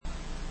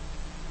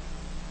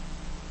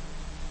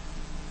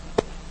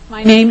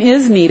My name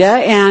is Nita,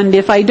 and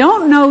if I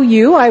don't know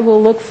you, I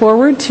will look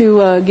forward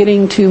to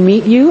getting to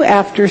meet you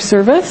after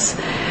service,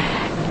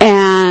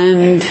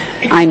 and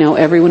I know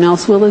everyone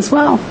else will as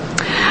well.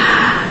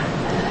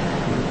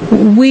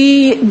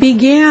 We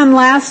began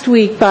last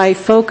week by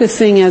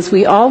focusing, as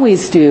we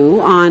always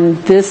do,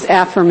 on this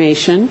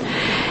affirmation,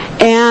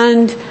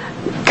 and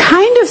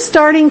kind of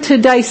starting to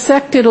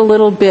dissect it a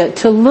little bit,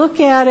 to look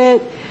at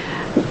it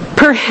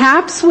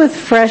perhaps with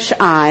fresh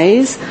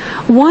eyes.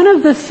 One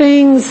of the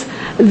things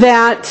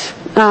that,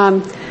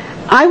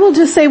 I will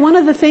just say, one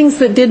of the things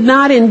that did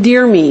not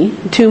endear me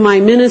to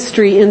my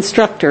ministry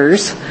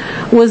instructors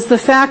was the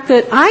fact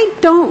that I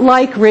don't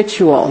like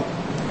ritual.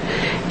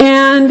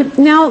 And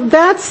now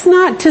that's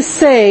not to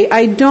say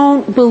I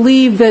don't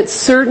believe that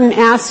certain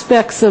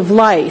aspects of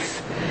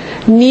life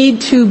need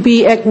to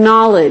be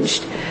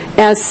acknowledged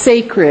as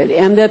sacred,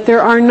 and that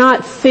there are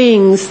not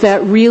things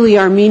that really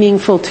are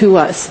meaningful to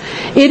us.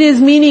 It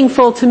is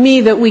meaningful to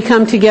me that we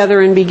come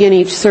together and begin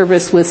each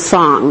service with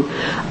song,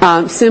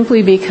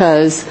 simply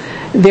because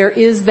there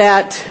is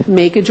that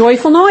make a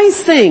joyful noise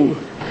thing.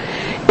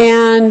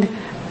 And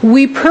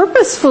we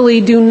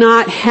purposefully do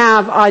not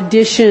have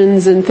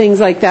auditions and things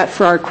like that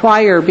for our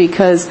choir,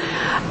 because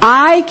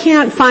I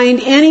can't find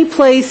any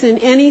place in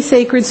any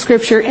sacred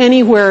scripture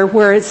anywhere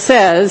where it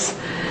says,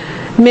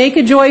 make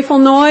a joyful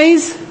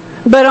noise,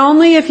 but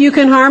only if you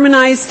can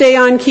harmonize, stay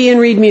on key, and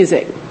read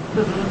music.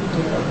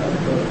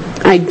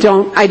 I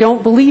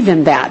don't believe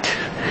in that.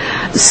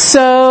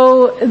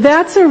 So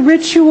that's a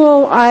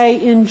ritual I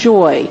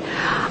enjoy.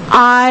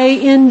 I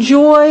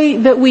enjoy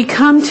that we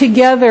come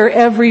together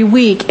every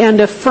week and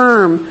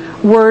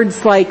affirm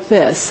words like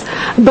this.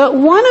 But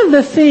one of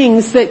the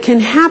things that can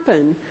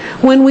happen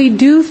when we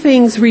do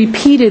things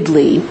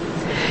repeatedly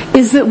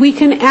is that we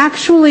can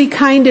actually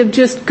kind of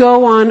just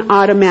go on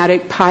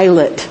automatic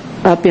pilot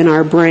up in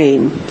our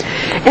brain.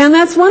 And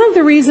that's one of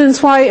the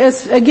reasons why,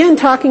 as again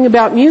talking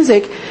about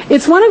music,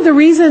 it's one of the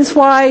reasons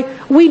why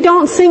we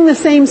don't sing the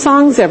same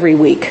songs every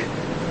week.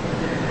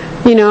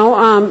 You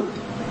know,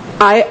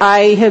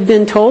 I have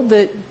been told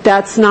that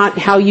that's not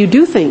how you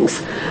do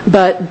things,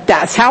 but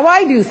that's how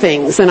I do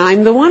things, and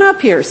I'm the one up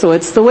here, so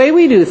it's the way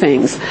we do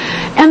things.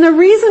 And the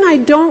reason I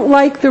don't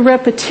like the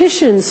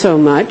repetition so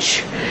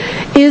much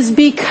is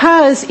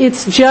because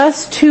it's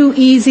just too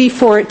easy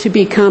for it to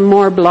become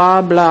more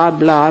blah, blah,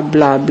 blah,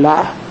 blah,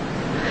 blah.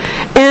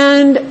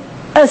 And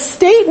a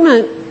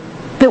statement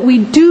that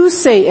we do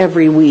say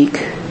every week,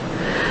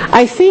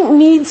 I think,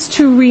 needs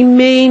to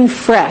remain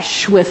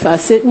fresh with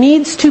us. It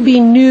needs to be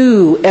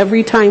new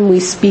every time we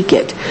speak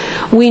it.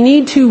 We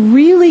need to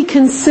really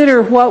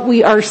consider what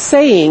we are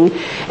saying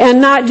and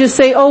not just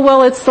say, oh,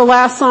 well, it's the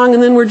last song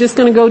and then we're just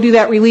going to go do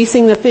that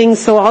releasing the thing,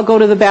 so I'll go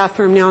to the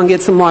bathroom now and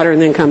get some water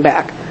and then come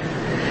back.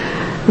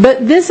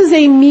 But this is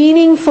a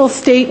meaningful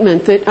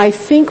statement that I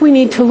think we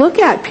need to look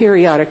at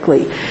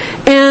periodically.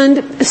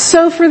 And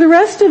so for the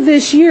rest of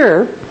this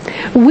year,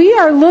 we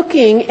are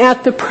looking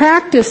at the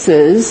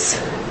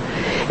practices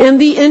and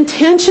the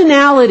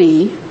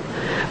intentionality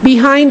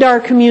behind our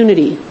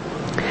community.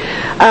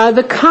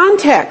 The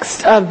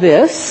context of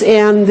this,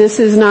 and this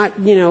is not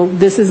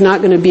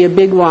going to be a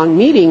big long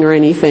meeting or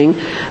anything,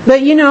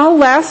 but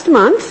last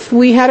month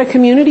we had a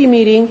community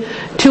meeting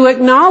to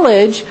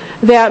acknowledge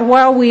that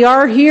while we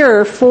are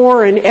here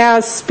for and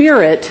as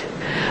spirit,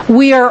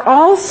 we are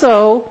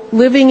also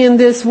living in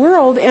this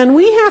world, and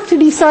we have to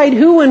decide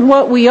who and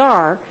what we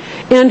are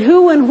and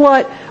who and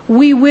what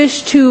we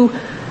wish to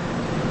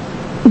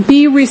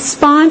be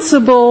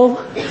responsible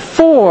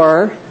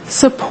for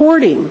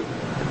supporting.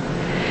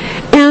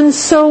 And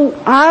so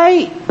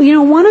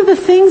one of the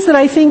things that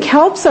I think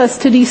helps us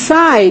to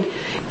decide,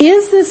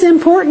 is this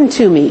important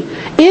to me?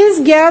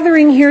 Is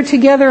gathering here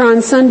together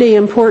on Sunday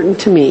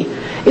important to me?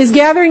 Is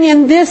gathering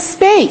in this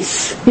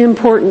space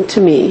important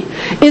to me?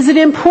 Is it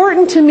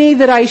important to me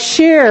that I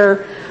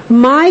share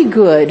my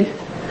good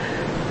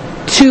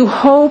to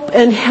hope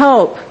and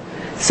help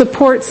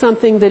support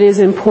something that is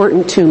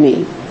important to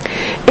me?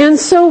 And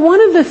so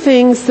one of the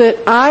things that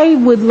I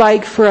would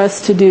like for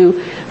us to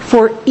do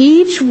for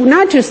each,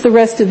 not just the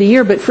rest of the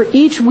year, but for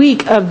each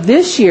week of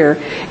this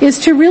year, is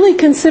to really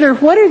consider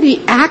what are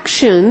the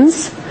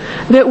actions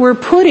that we're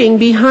putting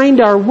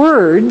behind our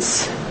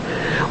words.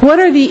 What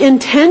are the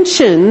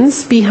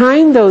intentions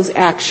behind those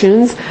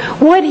actions?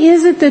 What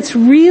is it that's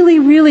really,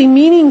 really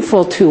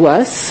meaningful to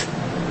us?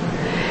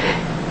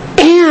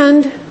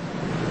 And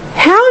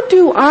how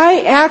do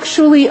I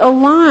actually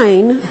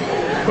align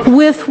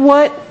with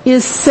what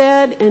is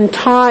said and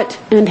taught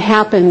and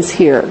happens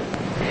here?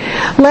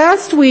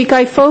 Last week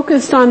I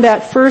focused on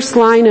that first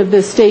line of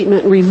this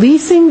statement,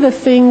 releasing the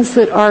things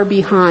that are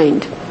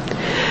behind.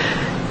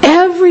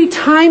 Every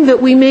time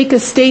that we make a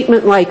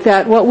statement like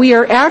that, what we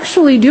are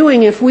actually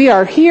doing, if we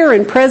are here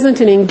and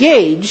present and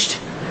engaged,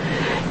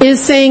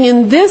 is saying,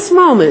 in this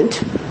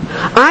moment,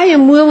 I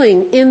am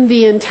willing in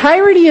the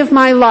entirety of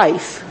my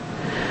life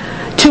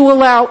to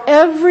allow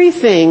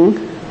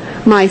everything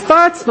my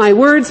thoughts, my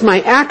words,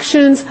 my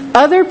actions,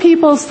 other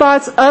people's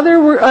thoughts,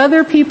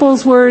 other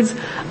people's words,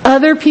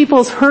 other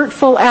people's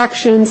hurtful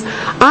actions.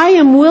 I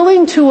am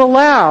willing to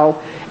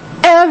allow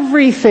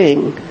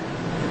everything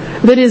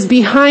that is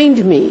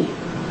behind me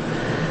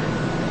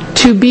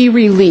to be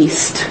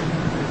released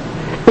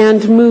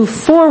and move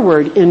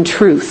forward in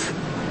truth.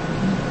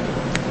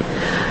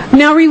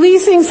 Now,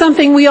 releasing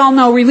something, we all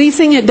know,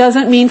 releasing it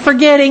doesn't mean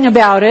forgetting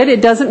about it.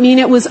 It doesn't mean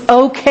it was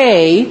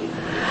okay.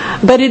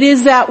 But it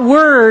is that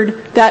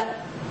word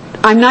that,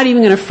 I'm not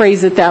even going to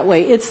phrase it that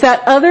way. It's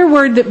that other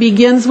word that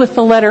begins with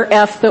the letter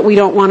F that we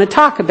don't want to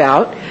talk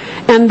about,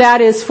 and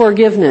that is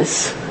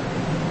forgiveness.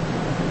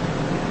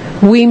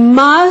 We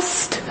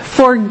must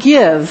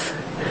forgive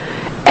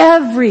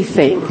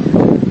everything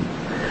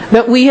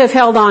that we have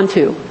held on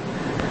to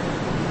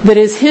that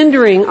is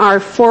hindering our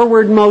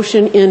forward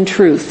motion in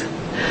truth.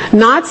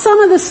 Not some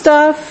of the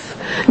stuff,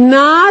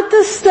 not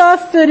the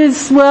stuff that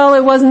is, well,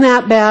 it wasn't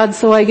that bad,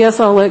 so I guess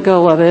I'll let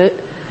go of it.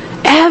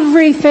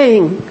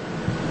 Everything.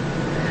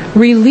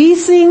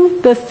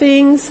 Releasing the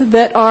things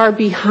that are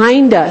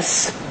behind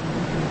us.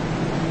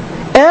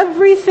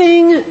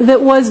 Everything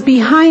that was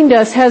behind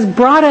us has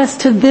brought us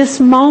to this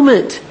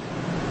moment.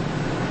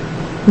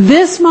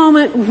 This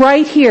moment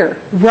right here,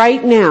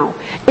 right now.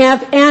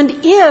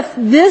 And if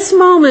this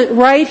moment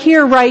right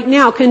here, right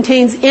now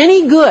contains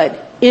any good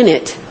in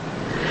it,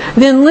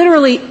 then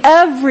literally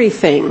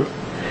everything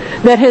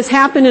that has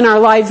happened in our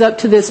lives up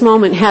to this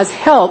moment has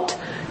helped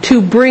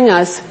to bring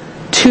us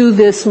to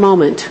this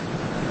moment.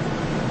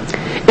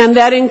 And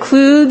that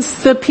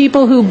includes the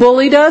people who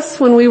bullied us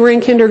when we were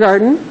in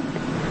kindergarten.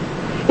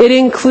 It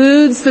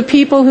includes the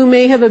people who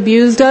may have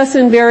abused us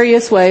in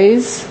various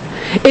ways.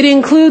 It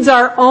includes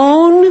our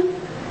own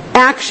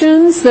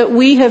actions that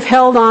we have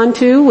held on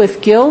to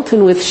with guilt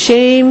and with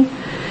shame.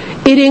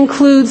 It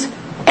includes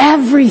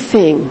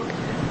everything.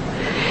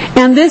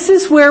 And this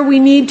is where we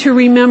need to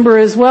remember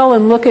as well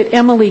and look at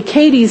Emily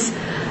Cady's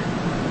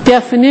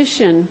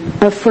definition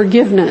of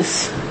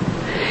forgiveness.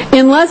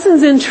 In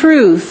Lessons in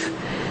Truth,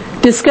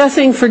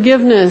 discussing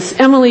forgiveness,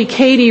 Emily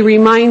Cady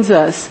reminds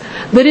us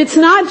that it's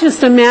not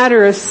just a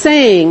matter of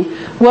saying,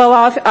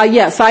 well,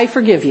 yes, I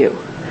forgive you.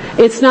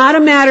 It's not a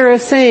matter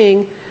of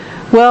saying,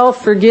 well,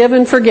 forgive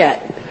and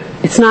forget.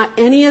 It's not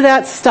any of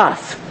that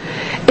stuff.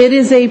 It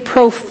is a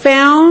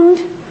profound,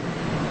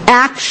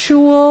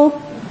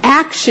 actual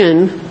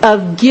action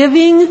of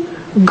giving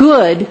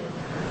good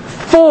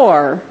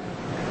for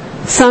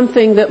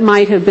something that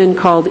might have been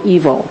called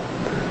evil.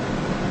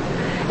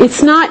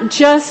 It's not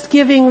just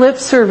giving lip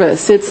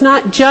service. It's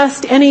not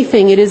just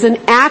anything. It is an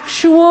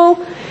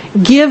actual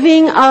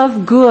giving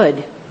of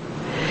good.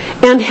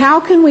 And how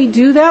can we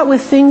do that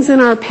with things in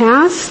our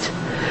past?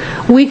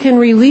 We can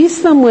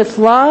release them with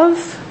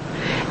love,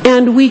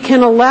 and we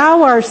can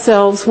allow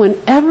ourselves,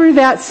 whenever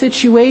that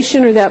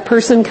situation or that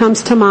person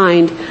comes to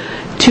mind,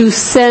 to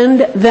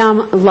send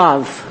them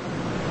love.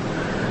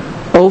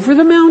 Over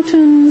the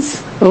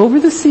mountains, over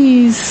the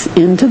seas,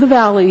 into the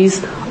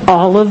valleys,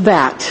 all of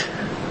that.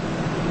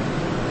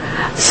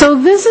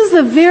 So this is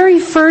the very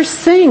first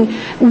thing.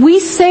 We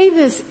say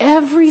this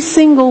every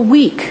single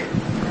week.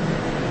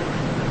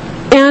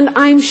 And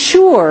I'm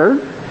sure,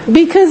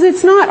 because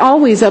it's not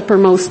always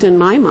uppermost in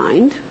my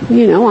mind,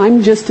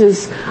 I'm just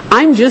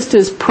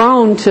as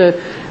prone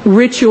to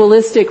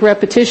ritualistic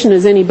repetition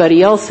as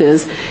anybody else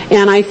is,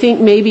 and I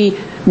think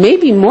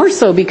maybe more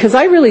so because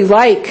I really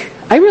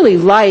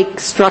like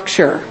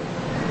structure.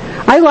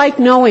 I like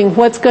knowing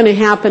what's going to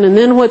happen, and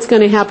then what's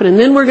going to happen, and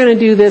then we're going to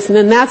do this, and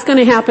then that's going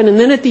to happen, and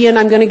then at the end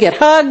I'm going to get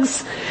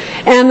hugs,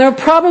 and there'll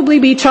probably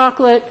be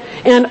chocolate,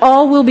 and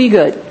all will be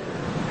good.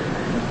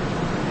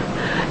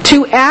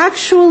 To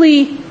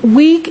actually,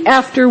 week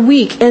after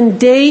week, and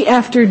day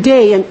after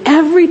day, and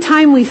every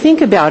time we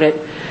think about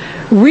it,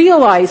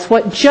 realize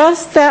what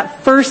just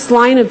that first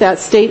line of that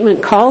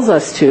statement calls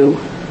us to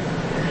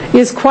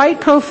is quite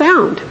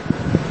profound.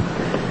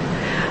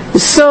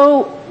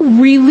 So,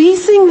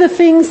 releasing the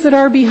things that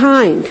are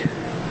behind.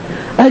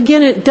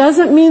 Again, it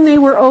doesn't mean they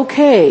were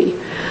okay.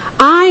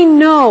 I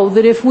know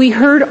that if we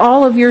heard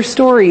all of your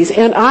stories,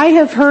 and I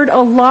have heard a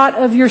lot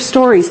of your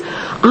stories,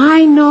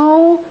 I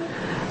know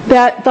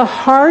that the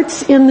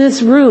hearts in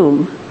this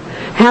room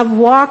have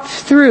walked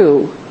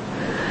through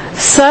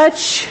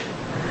such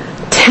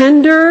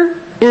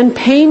tender and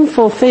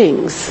painful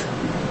things.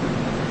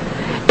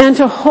 And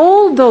to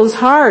hold those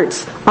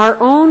hearts, our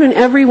own and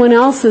everyone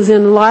else's,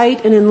 in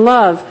light and in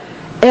love,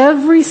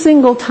 every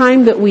single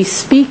time that we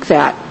speak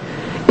that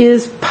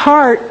is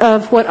part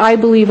of what I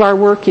believe our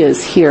work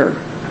is here.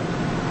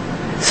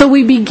 So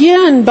we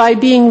begin by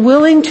being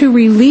willing to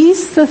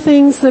release the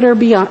things that are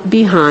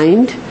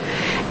behind,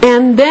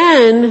 and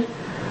then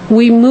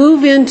we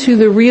move into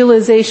the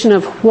realization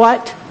of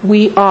what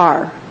we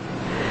are.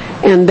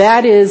 And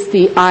that is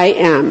the I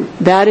am.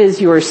 That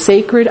is your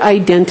sacred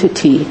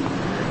identity.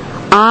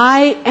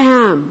 I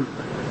am.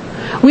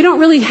 We don't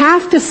really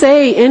have to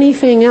say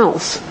anything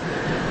else.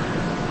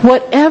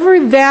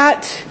 Whatever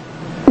that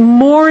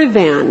more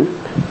than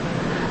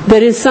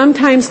that is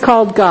sometimes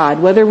called God,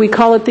 whether we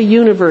call it the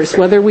universe,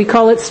 whether we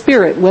call it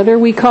spirit, whether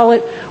we call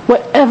it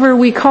whatever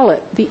we call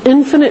it, the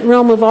infinite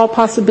realm of all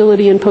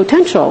possibility and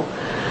potential,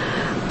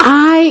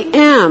 I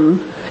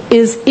am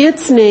is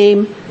its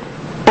name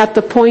at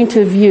the point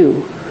of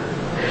view.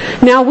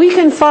 Now we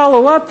can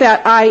follow up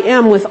that I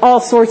am with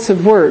all sorts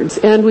of words,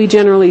 and we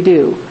generally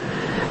do.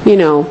 You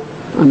know,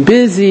 I'm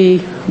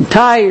busy, I'm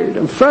tired,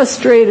 I'm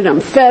frustrated, I'm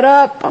fed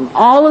up, I'm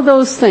all of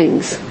those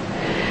things.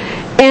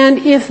 And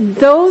if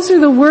those are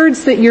the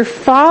words that you're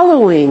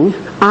following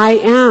I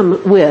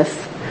am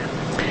with,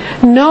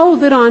 know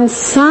that on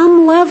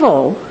some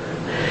level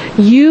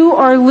you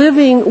are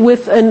living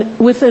with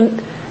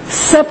a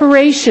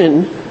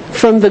separation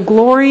from the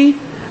glory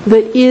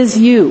that is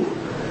you.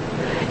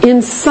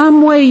 In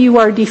some way you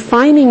are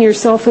defining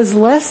yourself as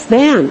less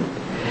than.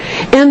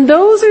 And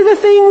those are the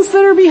things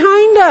that are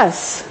behind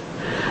us.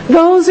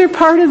 Those are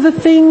part of the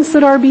things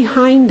that are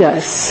behind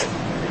us.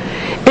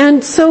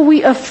 And so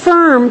we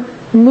affirm,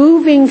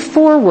 moving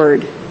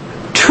forward,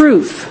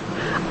 truth.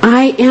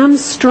 I am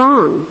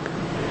strong.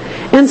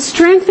 And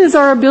strength is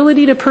our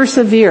ability to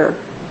persevere.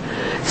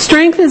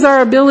 Strength is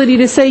our ability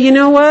to say, you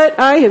know what,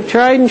 I have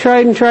tried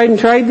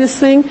this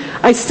thing.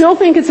 I still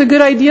think it's a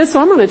good idea, so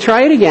I'm going to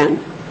try it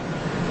again.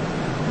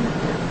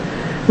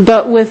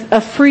 But with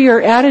a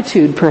freer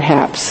attitude,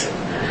 perhaps.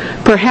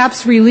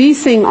 Perhaps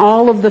releasing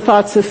all of the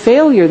thoughts of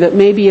failure that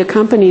maybe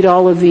accompanied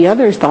all of the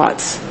other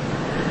thoughts.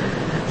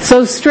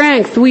 So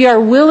strength, we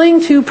are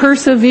willing to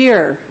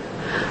persevere.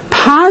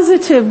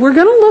 Positive, we're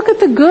going to look at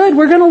the good.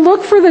 We're going to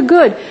look for the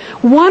good.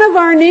 One of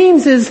our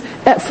names is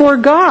for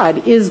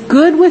God is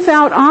good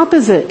without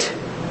opposite.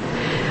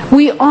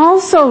 We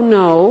also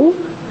know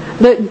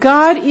that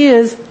God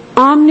is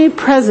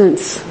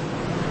omnipresence,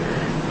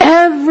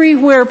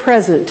 everywhere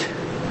present.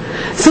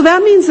 So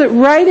that means that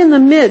right in the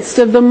midst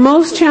of the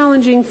most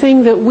challenging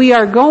thing that we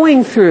are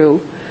going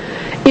through,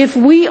 if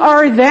we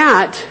are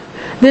that,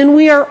 then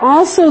we are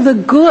also the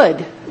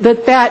good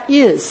that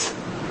is.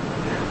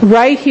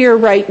 Right here,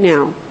 right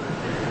now.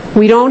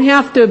 We don't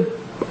have to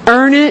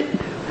earn it.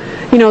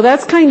 You know,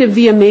 that's kind of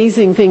the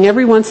amazing thing.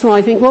 Every once in a while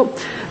I think, well,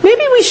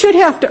 maybe we should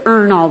have to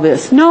earn all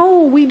this.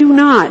 No, we do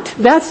not.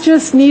 That's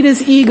just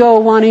Nita's ego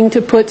wanting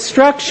to put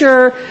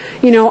structure.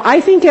 You know,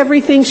 I think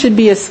everything should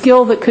be a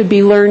skill that could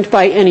be learned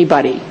by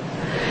anybody.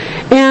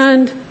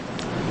 And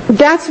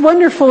that's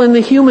wonderful in the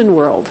human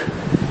world.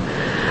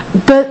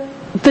 But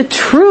the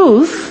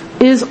truth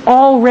is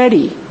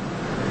already.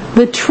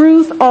 The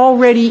truth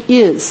already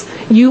is.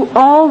 You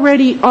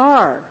already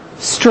are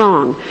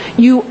strong.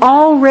 You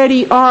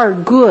already are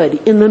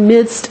good in the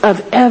midst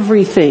of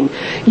everything.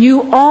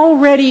 You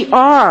already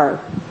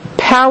are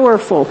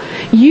powerful.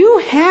 You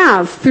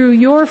have, through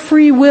your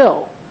free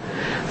will,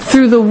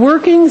 through the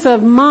workings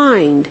of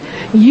mind,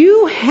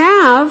 you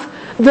have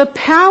the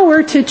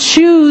power to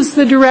choose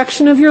the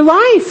direction of your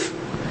life.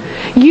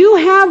 You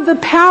have the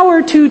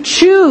power to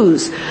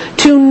choose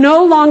to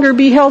no longer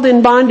be held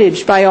in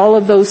bondage by all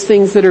of those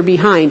things that are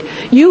behind.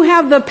 You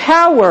have the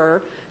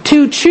power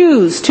to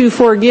choose to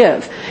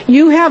forgive.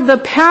 You have the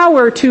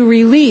power to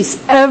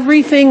release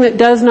everything that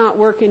does not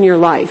work in your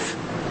life.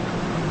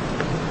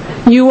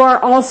 You are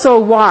also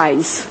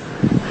wise.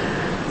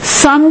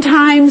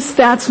 Sometimes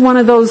that's one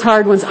of those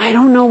hard ones. I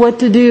don't know what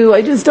to do.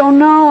 I just don't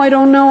know. I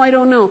don't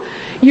know.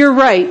 You're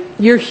right.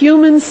 Your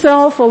human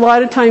self a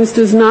lot of times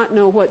does not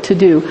know what to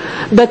do.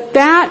 But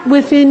that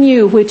within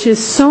you, which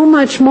is so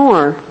much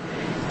more,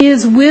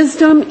 is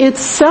wisdom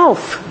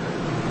itself.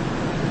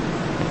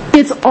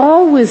 It's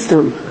all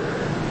wisdom.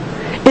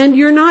 And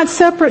you're not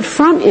separate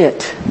from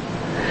it.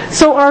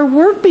 So our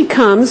work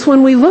becomes,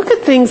 when we look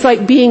at things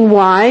like being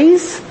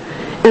wise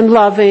and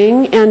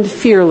loving and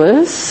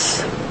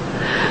fearless,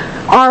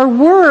 our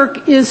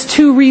work is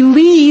to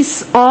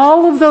release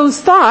all of those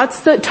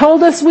thoughts that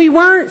told us we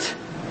weren't.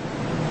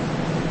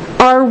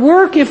 Our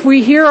work, if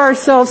we hear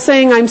ourselves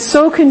saying, I'm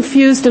so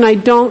confused and I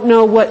don't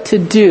know what to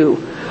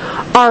do,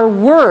 our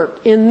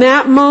work in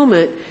that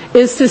moment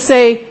is to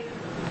say,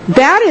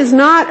 that is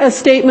not a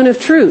statement of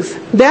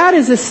truth. That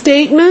is a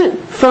statement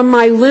from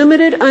my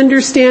limited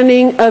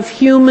understanding of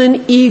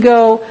human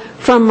ego,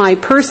 from my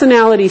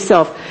personality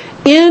self.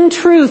 In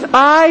truth,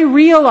 I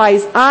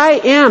realize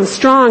I am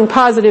strong,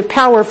 positive,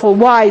 powerful,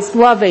 wise,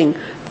 loving,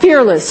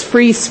 fearless,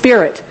 free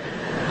spirit.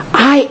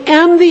 I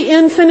am the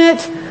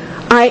infinite.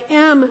 I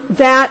am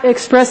that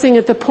expressing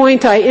at the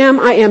point I am.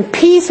 I am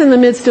peace in the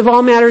midst of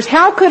all matters.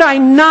 How could I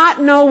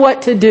not know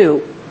what to do?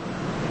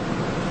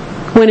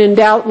 When in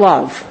doubt,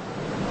 love.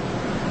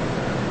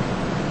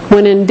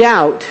 When in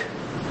doubt,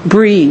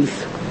 breathe.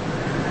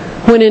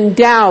 When in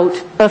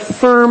doubt,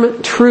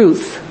 affirm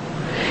truth.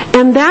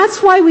 And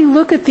that's why we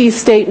look at these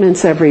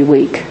statements every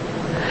week.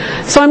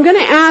 So I'm going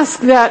to ask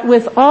that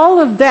with all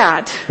of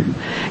that,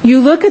 you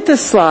look at the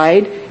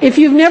slide. If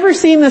you've never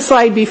seen the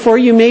slide before,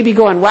 you may be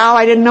going, wow,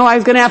 I didn't know I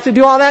was going to have to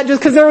do all that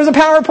just because there was a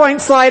PowerPoint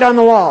slide on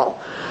the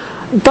wall.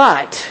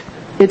 But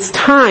it's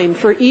time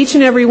for each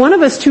and every one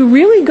of us to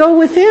really go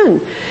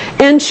within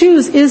and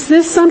choose, is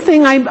this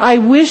something I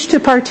wish to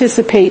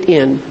participate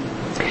in?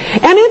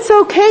 And it's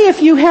okay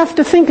if you have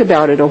to think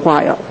about it a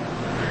while,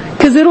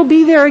 because it'll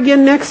be there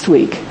again next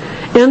week,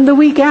 and the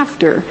week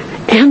after,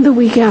 and the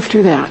week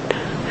after that.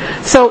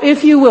 So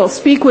if you will,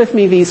 speak with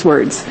me these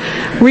words.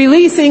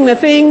 Releasing the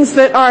things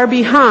that are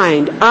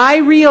behind, I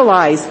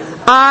realize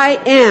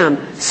I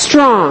am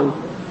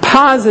strong,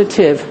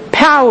 positive,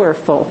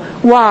 powerful,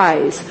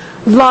 wise,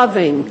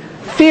 loving,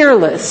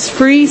 fearless,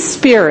 free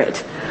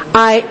spirit.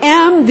 I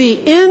am the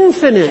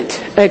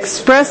infinite,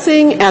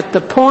 expressing at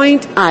the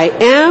point I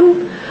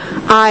am.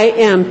 I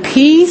am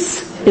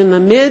peace in the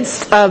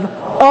midst of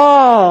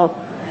all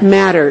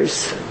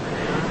matters.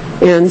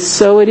 And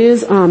so it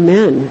is.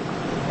 Amen.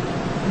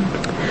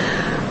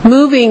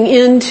 Moving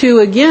into,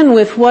 again,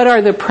 with what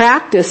are the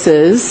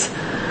practices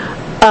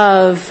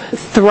of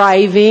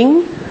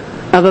thriving,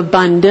 of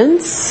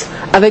abundance,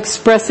 of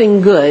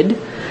expressing good.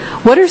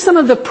 What are some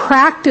of the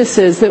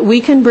practices that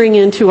we can bring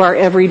into our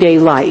everyday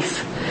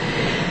life?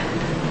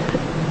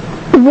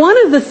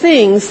 One of the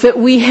things that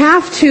we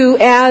have to,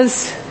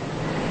 as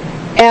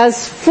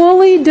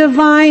fully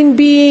divine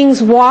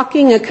beings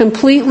walking a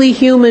completely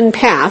human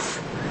path,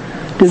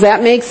 does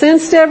that make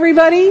sense to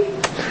everybody?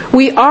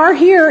 We are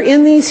here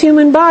in these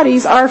human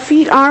bodies. Our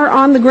feet are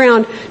on the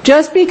ground.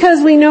 Just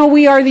because we know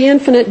we are the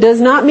infinite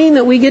does not mean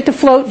that we get to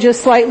float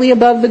just slightly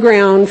above the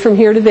ground from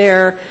here to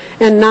there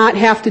and not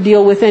have to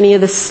deal with any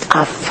of the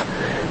stuff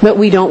that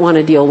we don't want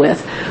to deal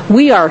with.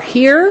 We are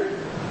here.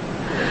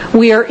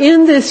 We are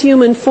in this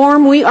human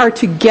form. We are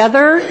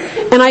together.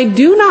 And I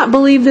do not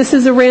believe this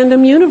is a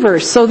random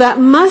universe. So that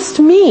must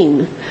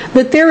mean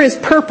that there is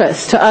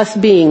purpose to us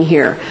being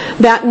here.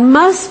 That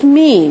must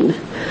mean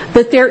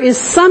that there is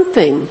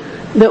something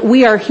that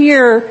we are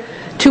here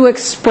to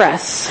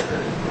express.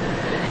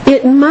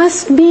 It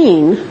must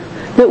mean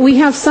that we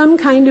have some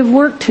kind of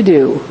work to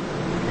do.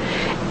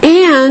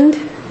 And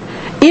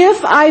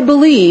if I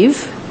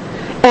believe,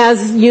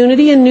 as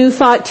Unity and New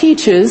Thought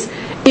teaches,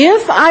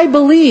 if I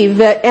believe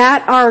that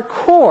at our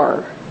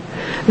core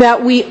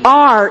that we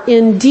are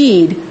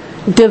indeed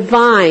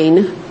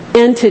divine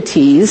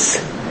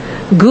entities,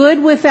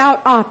 good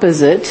without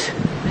opposite,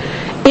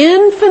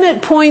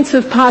 infinite points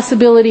of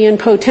possibility and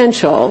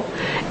potential,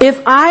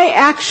 if I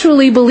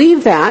actually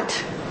believe that,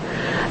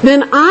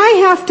 then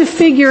I have to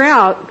figure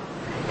out,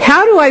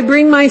 how do I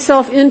bring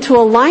myself into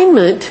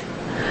alignment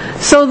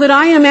so that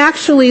I am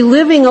actually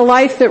living a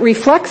life that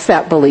reflects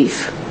that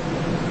belief?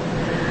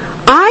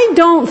 I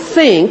don't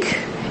think,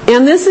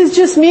 and this is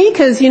just me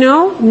because,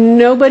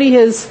 nobody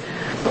has,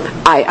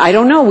 I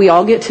don't know, we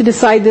all get to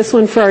decide this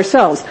one for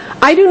ourselves.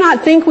 I do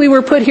not think we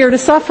were put here to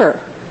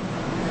suffer.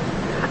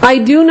 I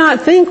do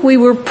not think we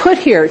were put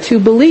here to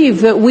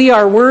believe that we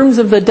are worms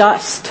of the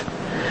dust.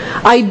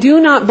 I do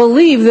not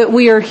believe that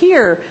we are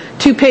here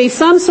to pay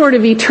some sort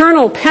of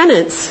eternal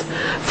penance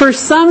for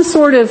some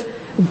sort of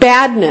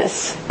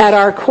badness at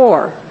our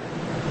core.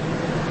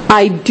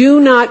 I do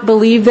not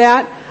believe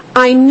that.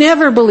 I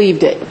never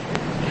believed it.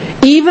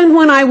 Even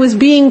when I was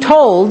being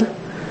told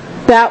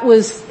that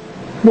was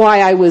why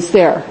I was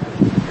there.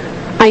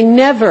 I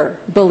never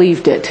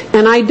believed it.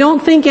 And I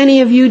don't think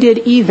any of you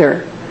did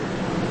either.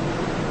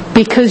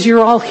 Because you're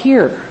all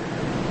here.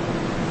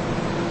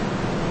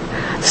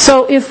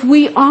 So if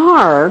we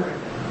are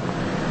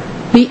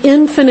the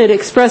infinite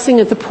expressing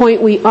at the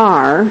point we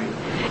are,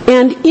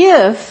 and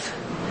if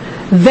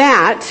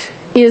that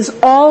is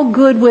all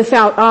good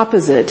without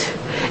opposite,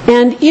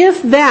 and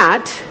if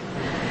that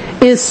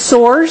is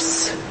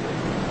source,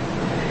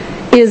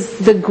 is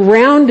the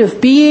ground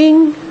of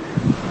being,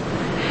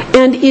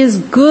 and is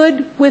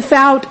good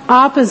without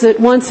opposite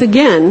once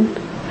again,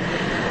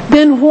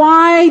 then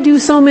why do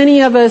so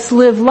many of us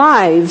live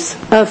lives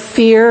of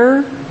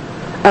fear,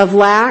 of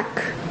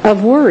lack,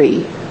 of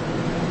worry?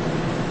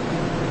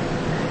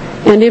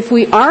 And if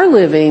we are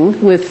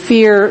living with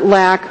fear,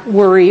 lack,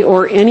 worry,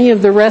 or any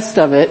of the rest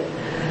of it,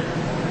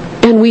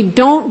 and we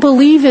don't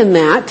believe in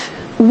that,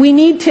 we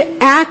need to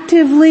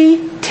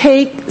actively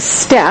take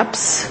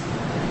steps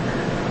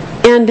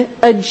and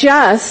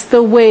adjust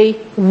the way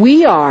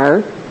we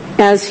are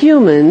as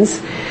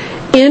humans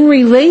in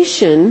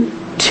relation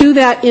to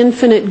that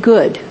infinite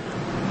good.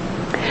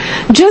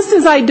 Just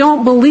as I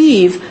don't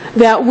believe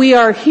that we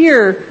are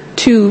here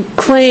to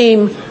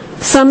claim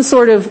some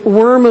sort of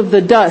worm of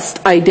the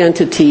dust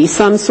identity,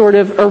 some sort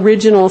of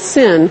original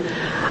sin,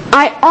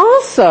 I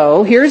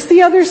also, here's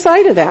the other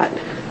side of that,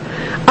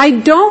 I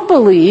don't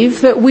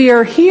believe that we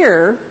are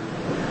here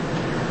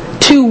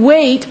to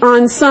wait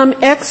on some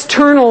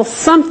external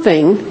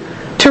something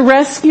to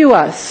rescue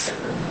us,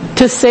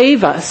 to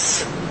save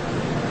us.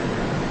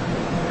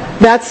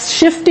 That's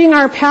shifting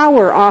our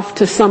power off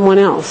to someone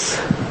else.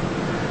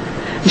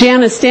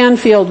 Janice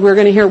Stanfield, we're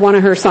going to hear one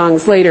of her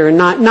songs later,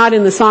 not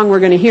in the song we're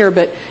going to hear,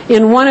 but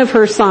in one of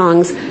her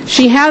songs,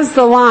 she has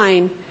the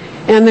line,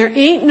 "And there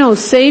ain't no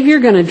savior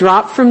going to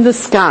drop from the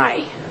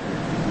sky."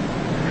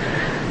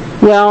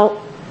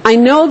 Well, I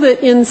know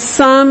that in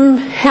some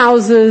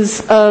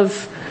houses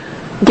of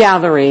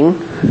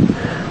gathering,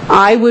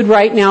 I would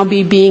right now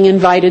be being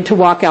invited to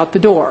walk out the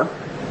door.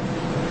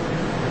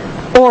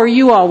 Or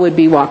you all would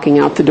be walking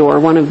out the door,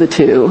 one of the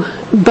two.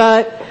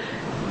 But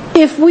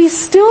if we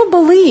still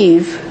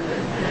believe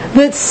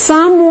that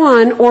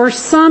someone or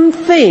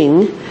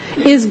something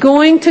is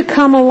going to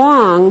come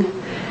along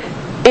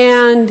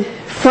and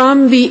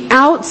from the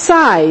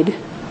outside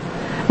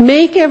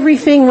make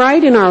everything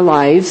right in our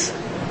lives,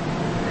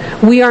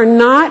 we are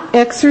not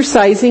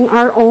exercising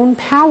our own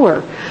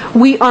power.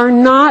 We are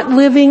not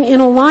living in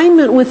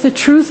alignment with the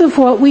truth of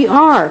what we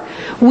are.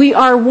 We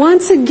are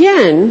once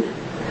again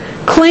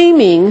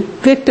claiming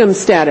victim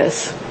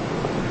status.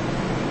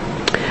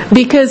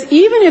 Because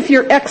even if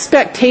your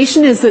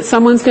expectation is that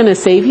someone's going to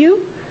save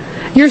you,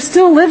 you're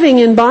still living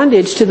in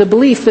bondage to the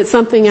belief that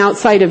something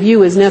outside of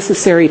you is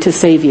necessary to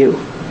save you.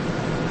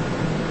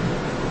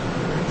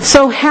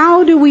 So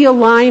how do we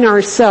align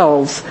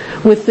ourselves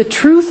with the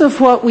truth of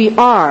what we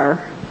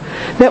are,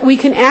 that we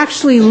can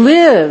actually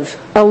live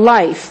a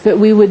life that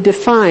we would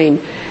define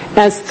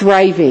as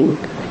thriving,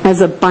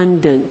 as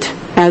abundant,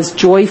 as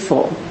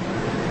joyful,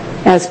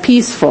 as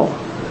peaceful?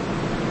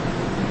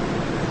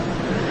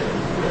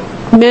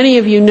 Many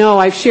of you know,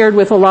 I've shared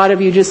with a lot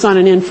of you just on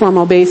an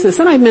informal basis,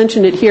 and I've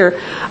mentioned it here.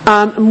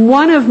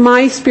 One of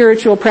my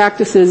spiritual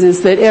practices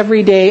is that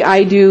every day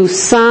I do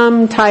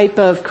some type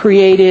of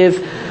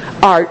creative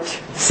art,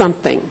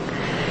 something.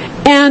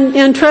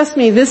 And trust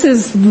me, this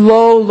is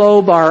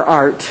low bar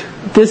art.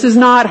 This is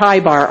not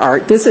high bar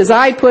art. This is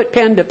I put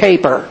pen to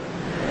paper.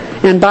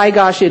 And by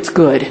gosh, it's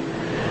good.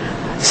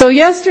 So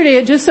yesterday,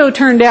 it just so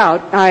turned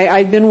out,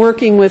 I'd been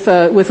working with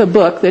a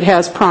book that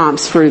has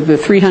prompts for the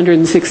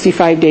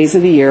 365 days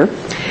of the year.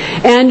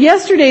 And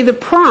yesterday, the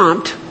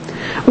prompt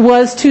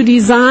was to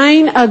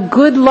design a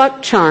good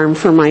luck charm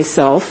for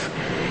myself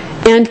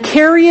and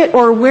carry it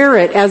or wear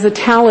it as a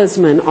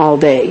talisman all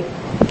day.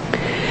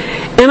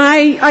 And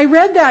I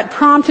read that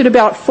prompt at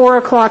about 4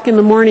 o'clock in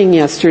the morning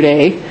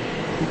yesterday,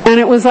 and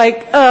it was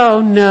like,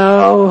 oh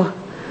no,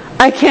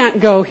 I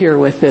can't go here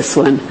with this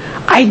one.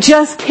 I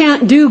just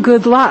can't do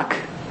good luck.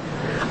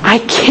 I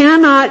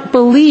cannot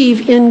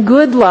believe in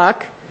good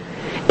luck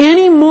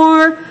any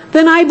more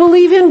than I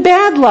believe in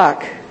bad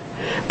luck.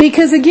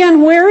 Because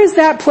again, where is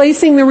that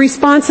placing the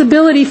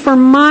responsibility for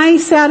my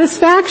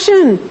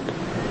satisfaction?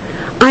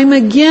 I'm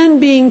again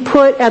being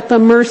put at the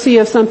mercy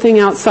of something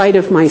outside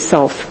of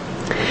myself.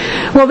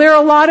 Well, there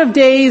are a lot of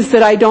days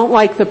that I don't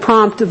like the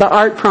prompt, the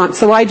art prompt,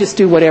 so I just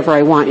do whatever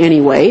I want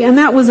anyway. And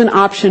that was an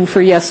option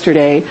for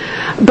yesterday.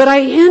 But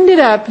I ended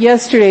up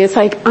yesterday, it's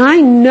like,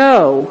 I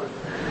know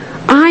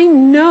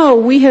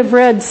we have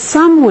read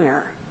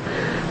somewhere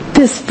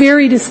this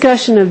very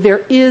discussion of there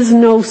is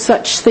no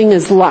such thing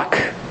as luck.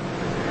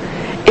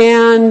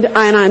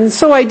 And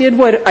so I did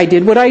what I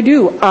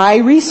do. I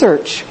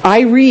research.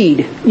 I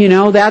read.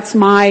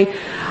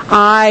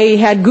 I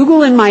had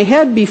Google in my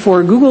head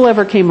before Google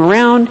ever came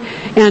around,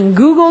 and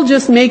Google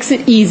just makes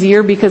it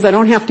easier because I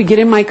don't have to get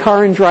in my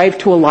car and drive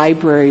to a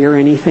library or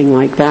anything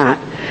like that.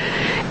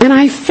 And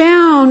I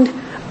found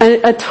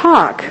a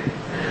talk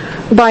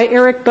by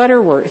Eric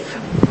Butterworth.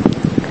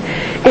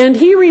 And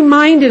he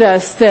reminded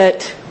us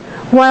that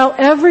while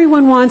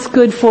everyone wants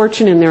good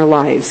fortune in their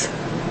lives,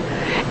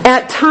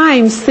 at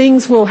times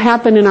things will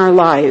happen in our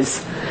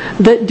lives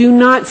that do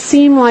not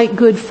seem like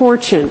good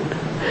fortune.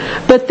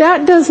 But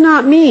that does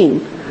not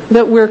mean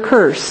that we're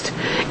cursed.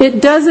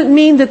 It doesn't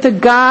mean that the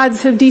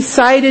gods have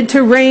decided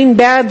to rain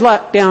bad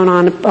luck down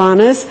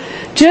on us.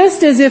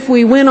 Just as if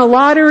we win a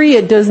lottery,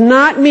 it does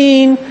not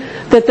mean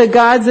that the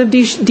gods have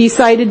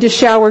decided to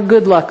shower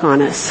good luck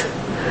on us.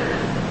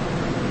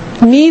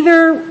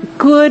 Neither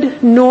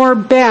good nor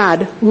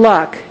bad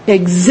luck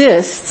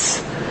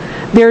exists.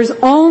 There's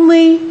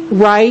only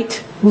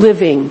right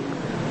living.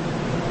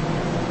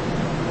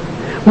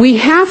 We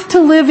have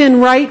to live in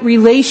right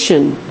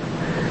relation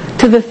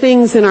to the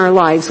things in our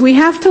lives. We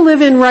have to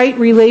live in right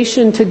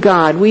relation to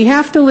God. We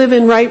have to live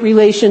in right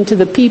relation to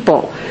the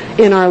people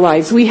in our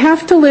lives. We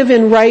have to live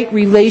in right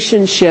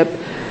relationship,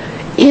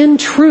 in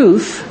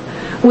truth,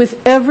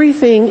 with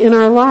everything in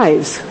our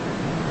lives.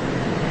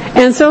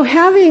 And so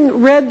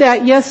having read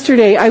that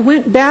yesterday, I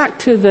went back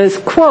to this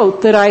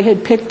quote that I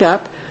had picked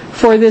up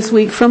for this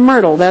week from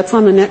Myrtle. That's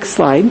on the next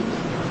slide.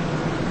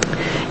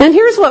 And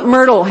here's what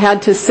Myrtle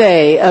had to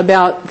say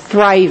about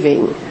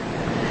thriving.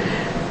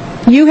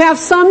 You have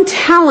some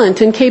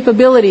talent and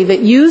capability that,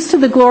 used to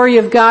the glory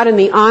of God and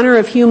the honor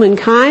of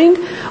humankind,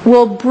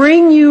 will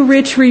bring you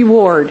rich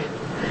reward.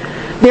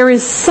 There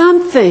is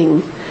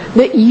something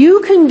that you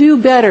can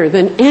do better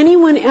than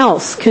anyone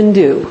else can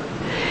do.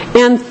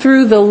 And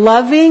through the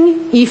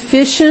loving,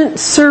 efficient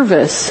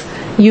service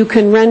you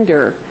can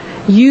render,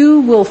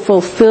 you will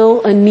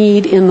fulfill a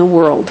need in the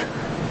world.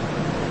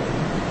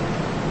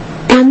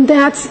 And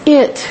that's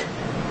it.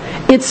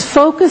 It's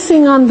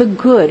focusing on the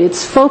good.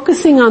 It's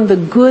focusing on the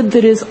good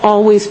that is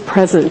always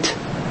present.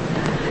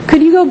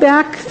 Could you go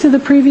back to the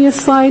previous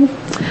slide?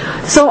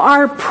 So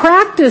our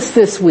practice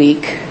this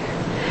week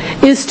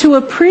is to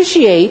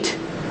appreciate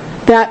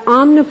that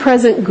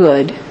omnipresent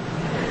good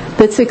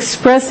that's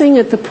expressing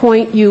at the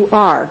point you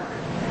are.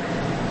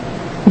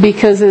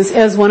 Because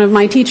as one of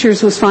my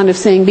teachers was fond of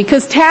saying,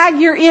 because tag,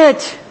 you're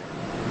it.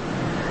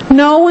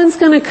 No one's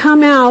going to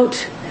come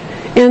out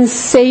and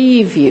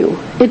save you.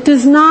 It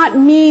does not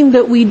mean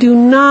that we do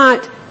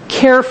not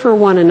care for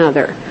one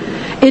another.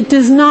 It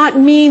does not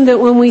mean that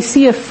when we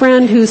see a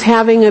friend who's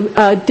having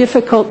a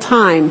difficult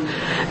time,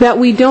 that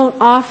we don't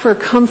offer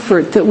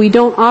comfort, that we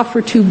don't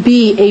offer to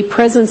be a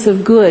presence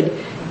of good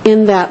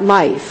in that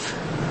life.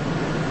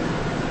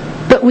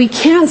 But we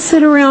can't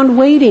sit around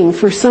waiting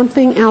for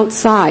something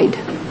outside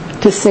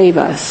to save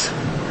us.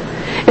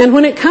 And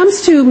when it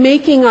comes to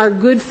making our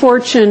good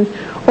fortune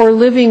or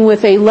living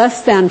with a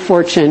less than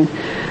fortune,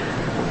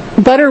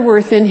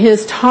 Butterworth in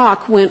his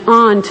talk went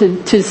on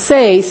to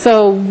say,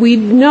 so we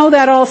know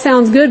that all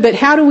sounds good, but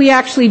how do we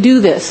actually do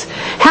this?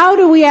 How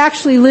do we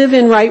actually live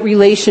in right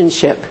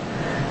relationship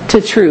to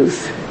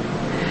truth?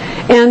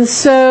 And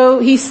so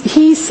he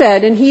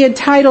said, and he had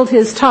titled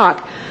his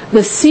talk,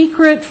 The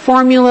Secret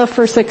Formula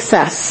for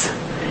Success.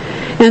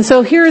 And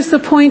so here's the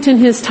point in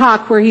his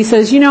talk where he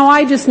says,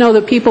 I just know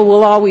that people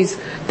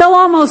they'll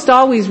almost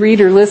always read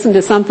or listen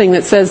to something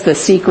that says the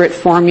secret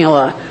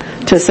formula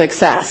to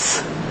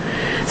success.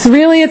 So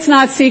really, it's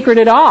not secret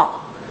at all.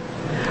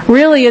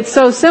 Really, it's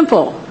so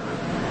simple.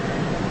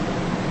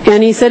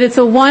 And he said it's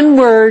a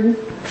one-word,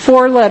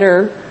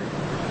 four-letter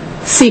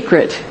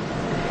secret.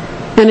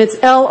 And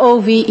it's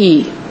LOVE.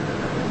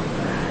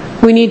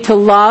 We need to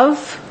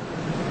love.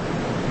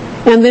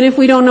 And then if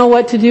we don't know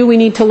what to do, we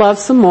need to love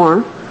some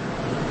more.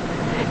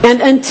 And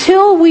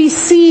until we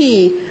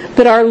see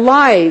that our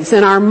lives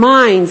and our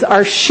minds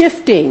are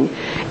shifting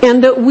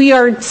and that we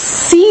are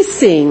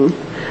ceasing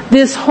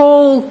this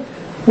whole,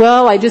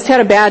 I just had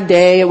a bad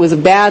day, it was a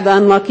bad,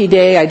 unlucky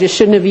day, I just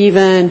shouldn't have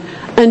even,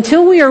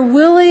 until we are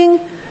willing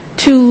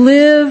to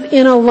live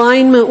in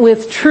alignment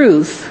with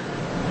truth,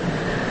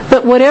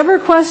 that whatever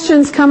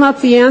questions come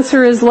up, the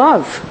answer is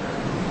love.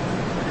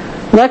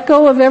 Let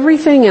go of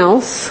everything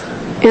else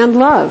and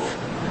love.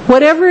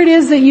 Whatever it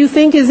is that you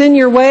think is in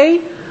your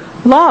way,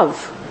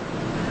 love.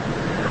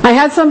 I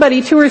had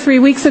somebody 2 or 3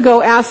 weeks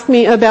ago ask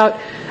me about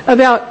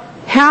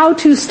how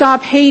to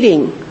stop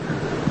hating.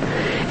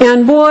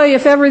 And boy,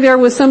 if ever there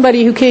was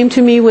somebody who came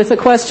to me with a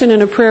question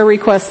and a prayer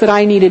request that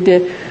I needed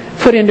to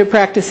put into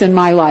practice in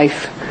my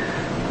life,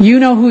 you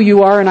know who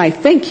you are, and I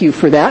thank you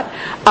for that.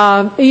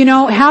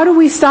 How do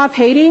we stop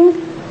hating?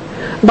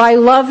 By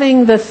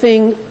loving the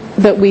thing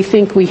that we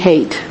think we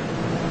hate.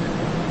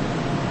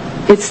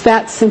 It's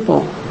that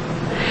simple.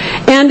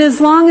 And as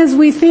long as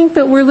we think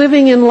that we're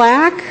living in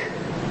lack,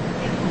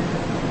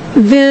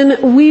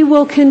 then we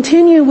will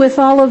continue with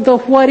all of the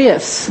what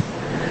ifs.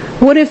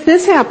 What if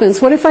this happens?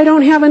 What if I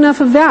don't have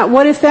enough of that?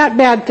 What if that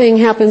bad thing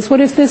happens?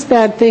 What if this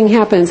bad thing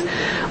happens?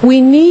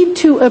 We need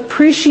to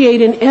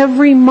appreciate in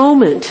every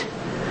moment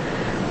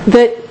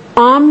that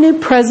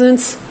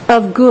omnipresence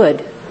of good.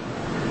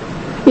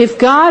 If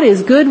God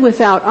is good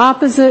without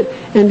opposite,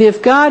 and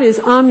if God is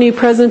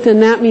omnipresent, then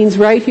that means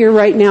right here,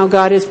 right now,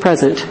 God is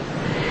present.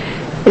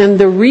 And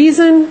the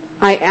reason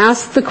I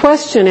asked the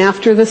question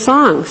after the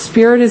song,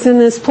 Spirit is in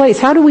this place.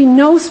 How do we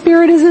know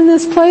Spirit is in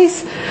this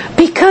place?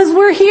 Because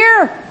we're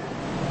here.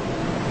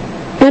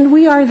 And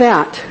we are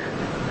that.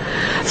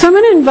 So I'm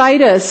going to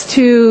invite us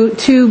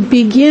to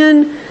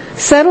begin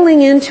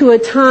settling into a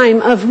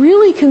time of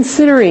really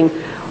considering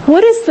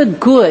what is the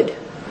good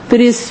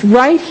that is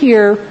right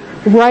here,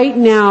 right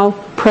now,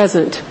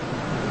 present.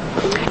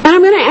 And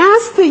I'm going to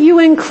ask that you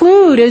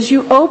include, as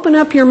you open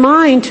up your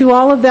mind to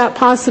all of that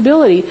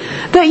possibility,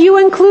 that you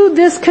include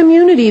this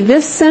community,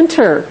 this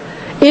center,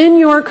 in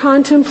your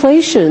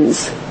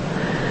contemplations.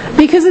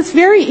 Because it's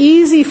very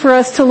easy for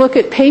us to look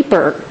at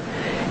paper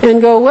and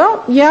go,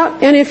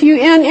 and if you,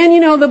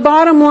 the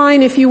bottom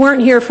line, if you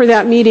weren't here for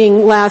that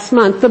meeting last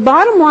month, the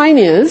bottom line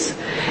is,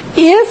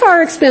 if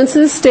our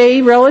expenses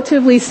stay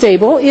relatively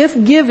stable, if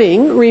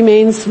giving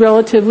remains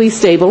relatively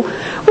stable,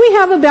 we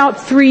have about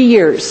 3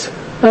 years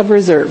of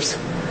reserves.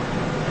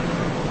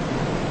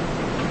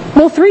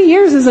 Well, 3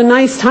 years is a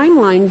nice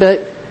timeline,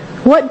 but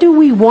what do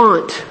we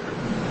want?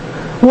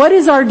 What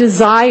is our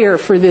desire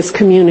for this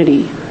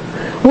community?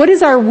 What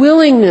is our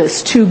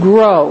willingness to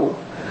grow?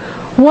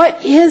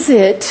 What is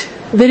it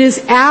that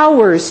is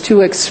ours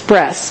to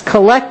express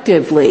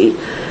collectively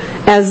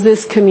as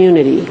this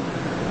community?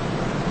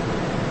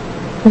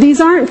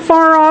 These aren't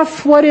far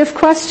off what-if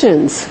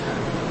questions.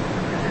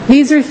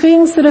 These are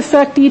things that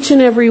affect each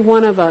and every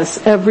one of us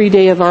every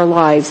day of our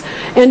lives.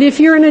 And if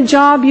you're in a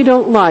job you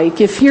don't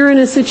like, if you're in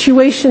a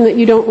situation that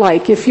you don't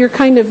like, if you're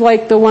kind of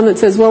like the one that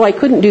says, I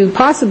couldn't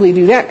possibly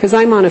do that because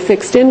I'm on a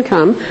fixed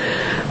income,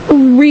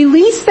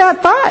 release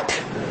that thought.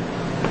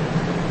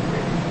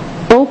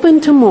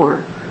 Open to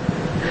more.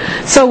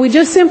 So we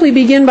just simply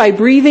begin by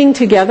breathing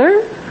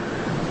together.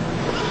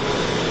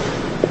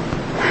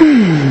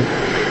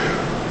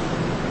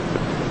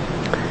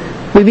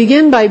 We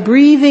begin by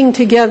breathing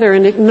together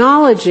and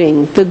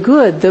acknowledging the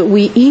good that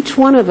each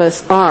one of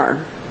us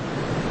are.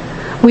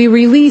 We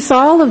release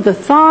all of the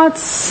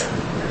thoughts,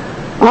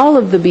 all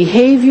of the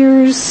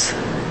behaviors,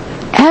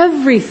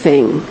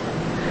 everything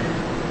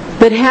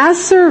that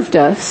has served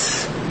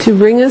us to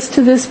bring us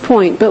to this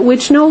point, but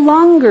which no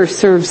longer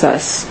serves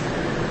us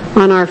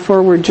on our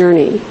forward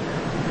journey.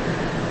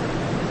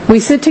 We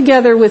sit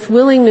together with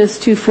willingness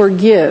to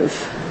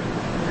forgive,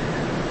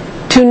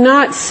 to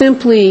not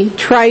simply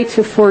try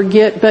to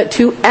forget, but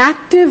to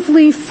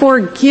actively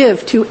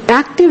forgive, to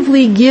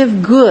actively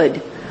give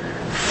good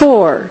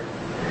for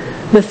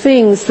the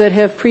things that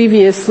have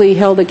previously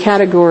held a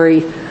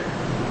category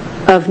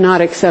of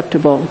not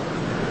acceptable,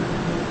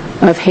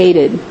 of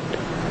hated,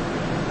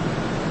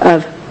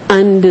 of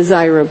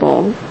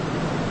undesirable.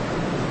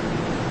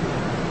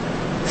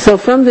 So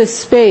from this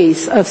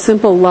space of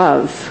simple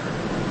love,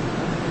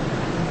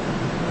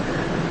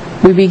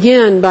 we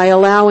begin by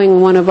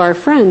allowing one of our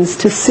friends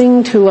to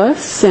sing to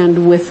us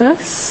and with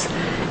us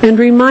and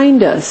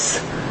remind us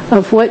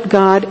of what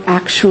God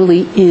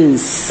actually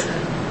is.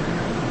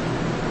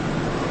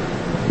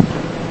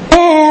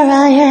 There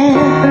I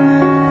am,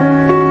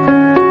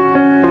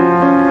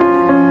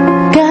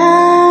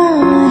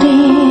 God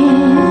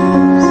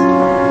is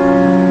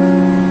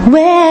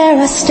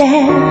where I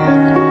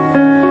stand.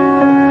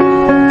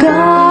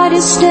 God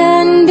is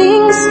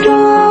standing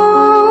strong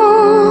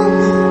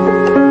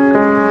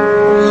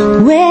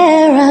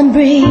where I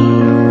breathe.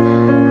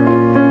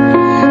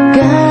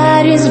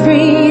 God is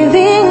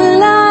breathing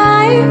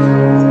life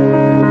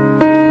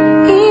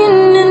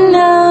in and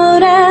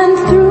out and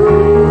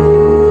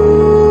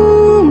through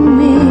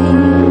me.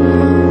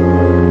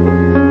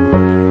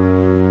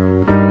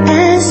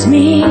 As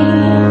me,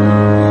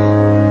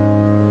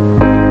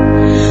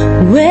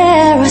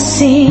 where I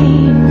sing.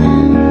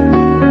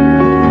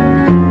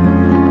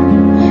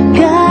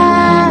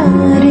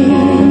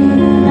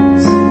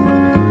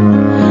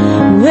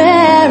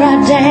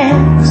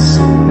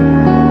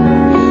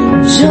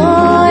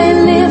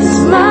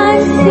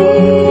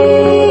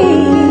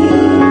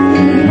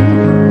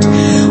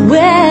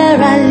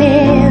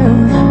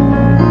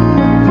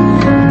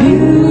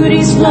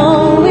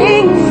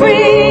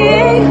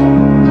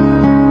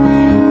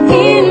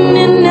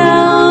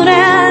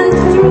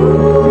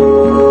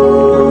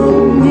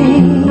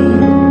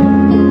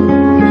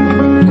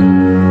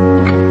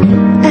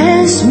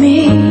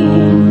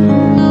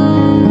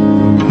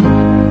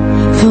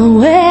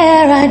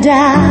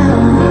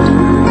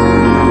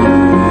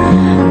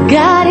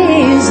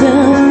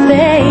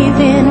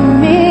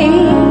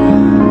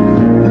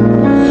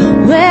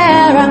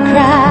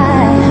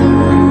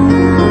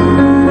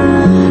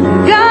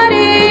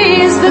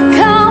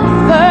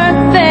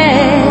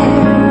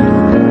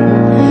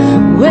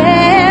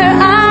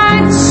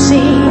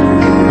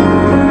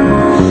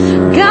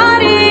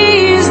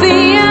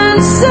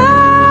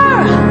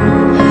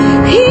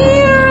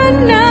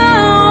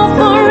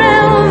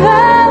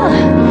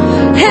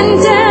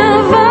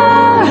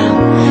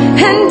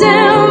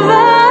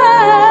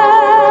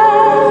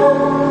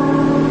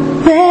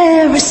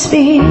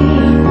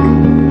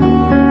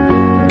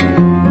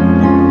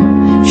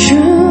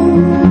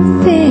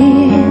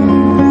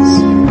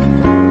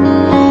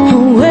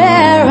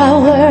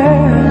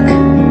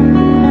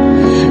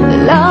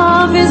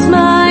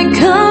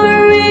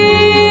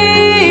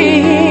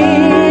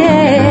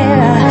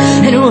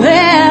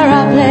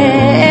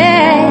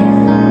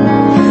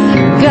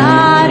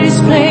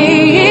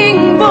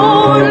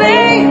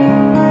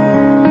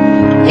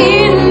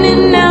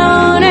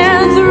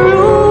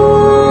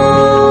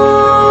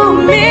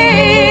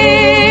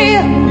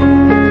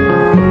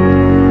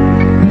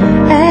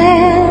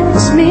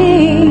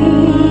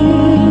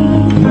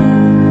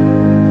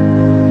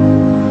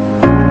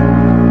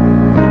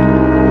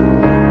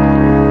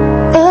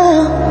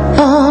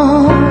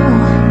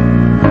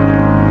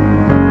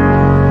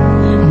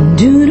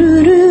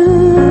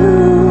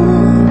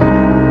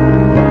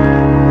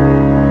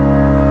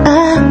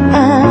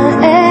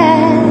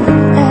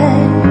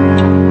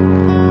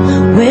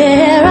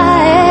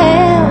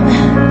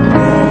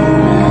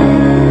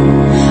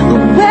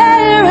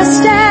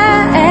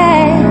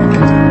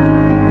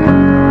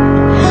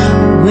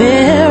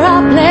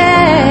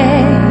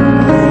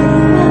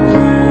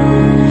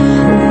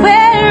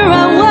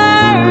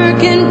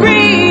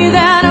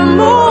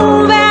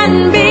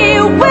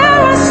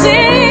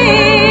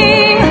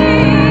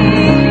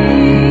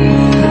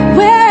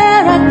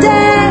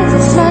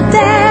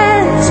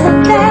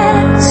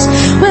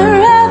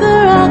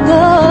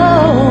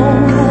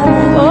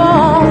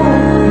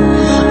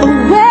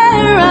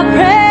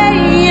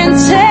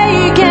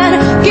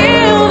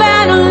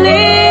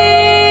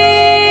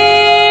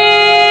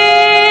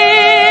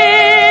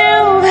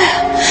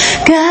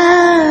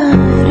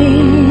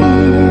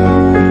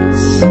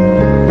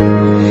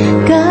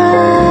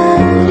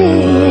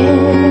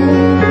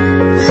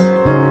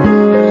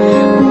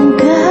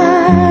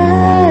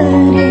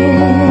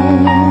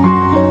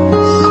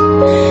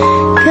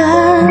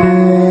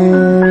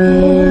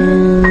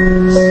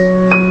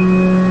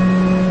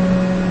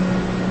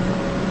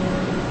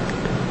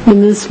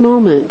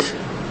 Moment,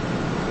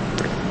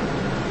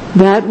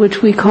 that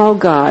which we call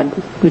God,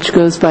 which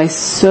goes by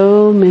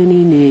so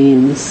many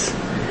names,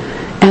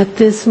 at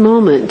this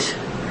moment,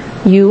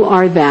 you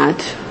are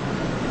that.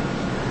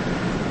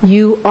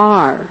 You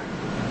are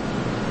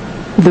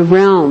the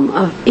realm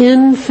of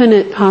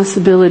infinite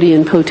possibility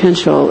and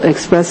potential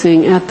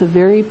expressing at the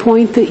very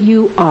point that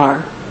you are.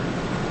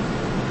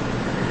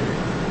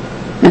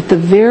 At the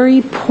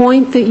very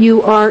point that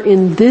you are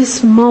in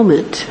this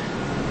moment,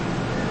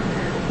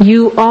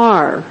 you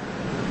are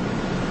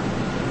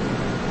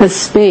a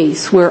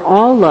space where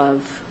all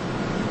love,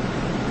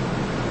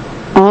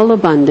 all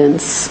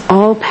abundance,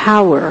 all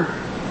power,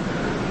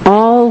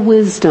 all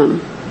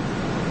wisdom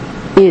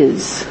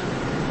is.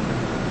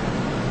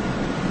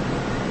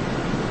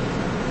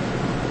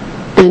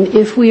 And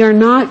if we are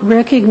not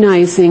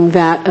recognizing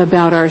that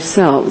about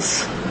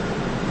ourselves,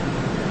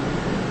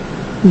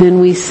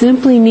 then we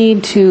simply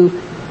need to,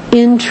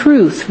 in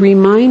truth,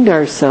 remind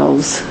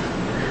ourselves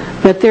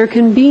that there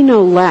can be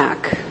no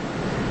lack,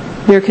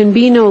 there can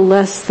be no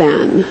less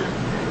than,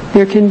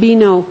 there can be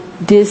no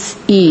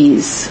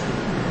dis-ease,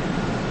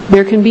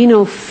 there can be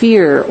no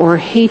fear or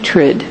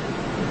hatred,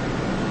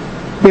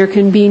 there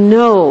can be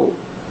no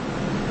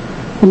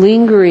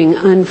lingering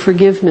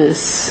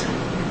unforgiveness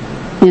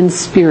in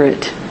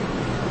spirit,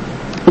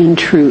 in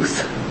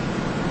truth.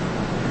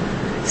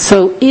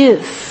 So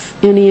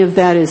if any of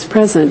that is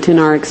present in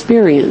our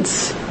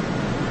experience,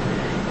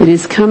 it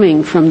is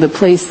coming from the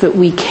place that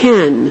we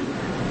can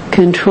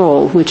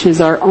control, which is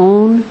our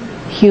own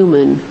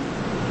human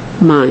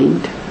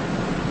mind,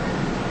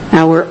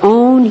 our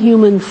own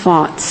human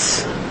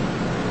thoughts,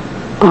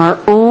 our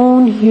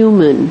own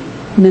human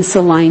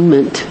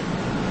misalignment.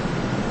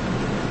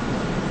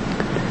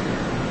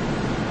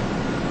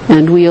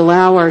 And we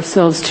allow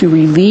ourselves to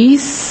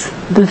release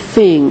the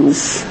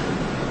things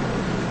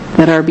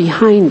that are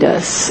behind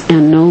us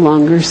and no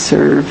longer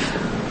serve.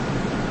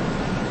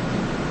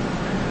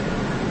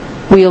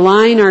 We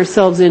align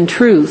ourselves in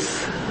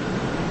truth,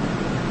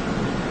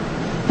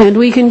 and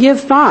we can give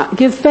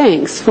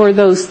thanks for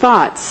those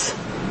thoughts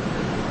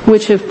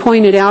which have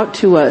pointed out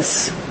to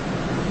us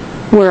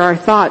where our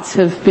thoughts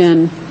have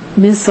been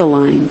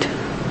misaligned.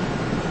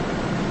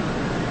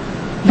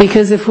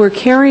 Because if we're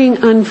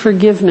carrying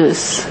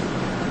unforgiveness,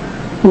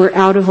 we're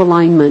out of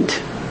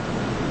alignment.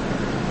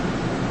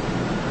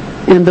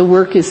 And the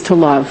work is to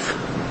love.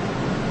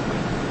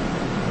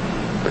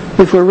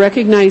 If we're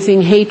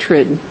recognizing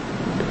hatred,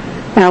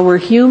 our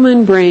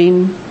human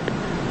brain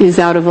is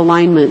out of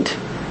alignment,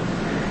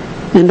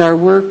 and our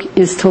work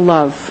is to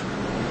love.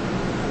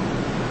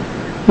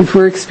 If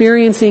we're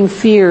experiencing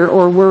fear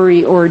or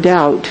worry or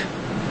doubt,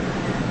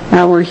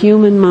 our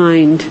human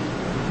mind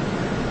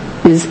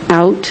is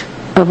out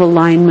of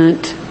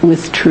alignment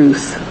with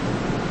truth,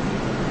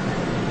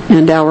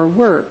 and our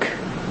work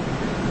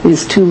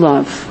is to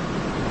love.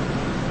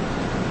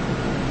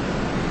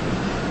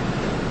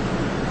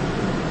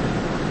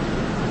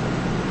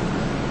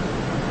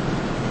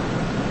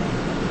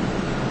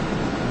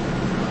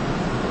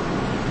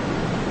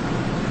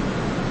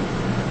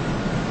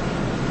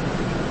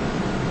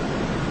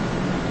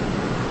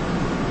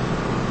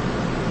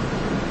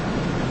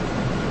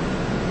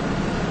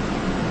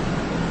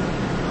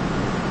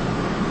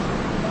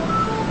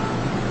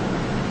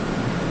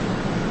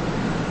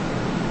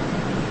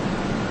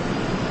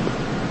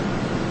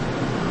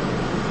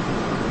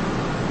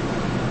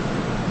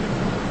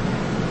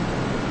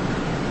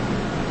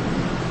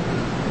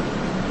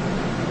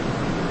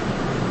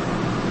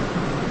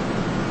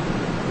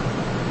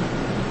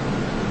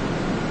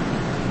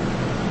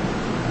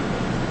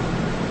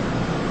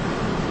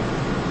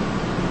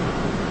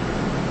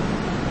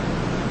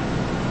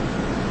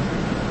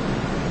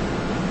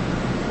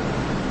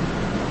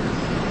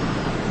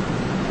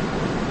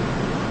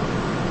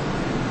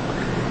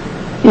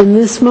 In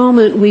this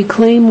moment, we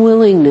claim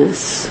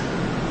willingness.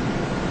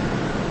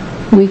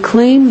 We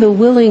claim the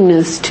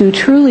willingness to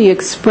truly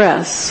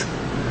express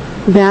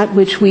that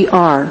which we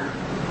are.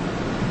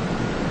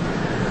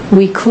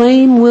 We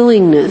claim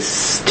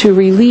willingness to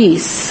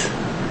release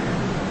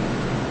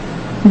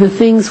the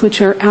things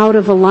which are out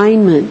of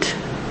alignment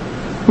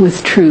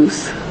with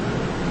truth.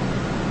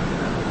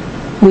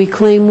 We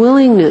claim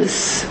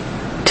willingness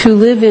to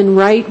live in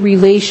right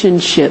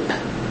relationship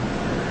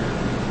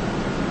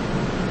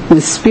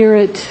with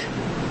spirit,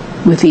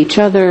 with each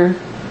other,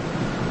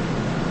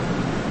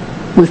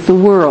 with the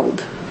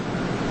world.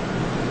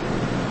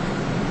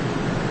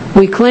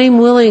 We claim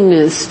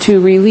willingness to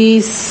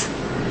release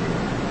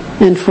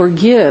and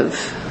forgive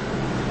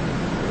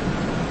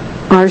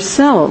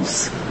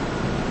ourselves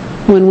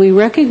when we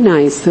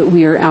recognize that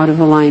we are out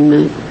of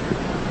alignment.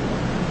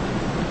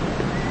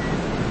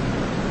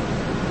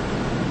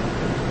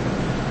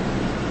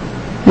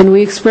 And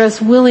we express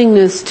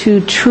willingness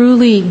to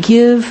truly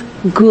give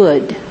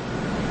good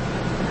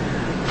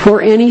for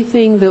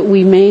anything that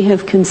we may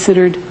have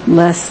considered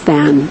less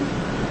than.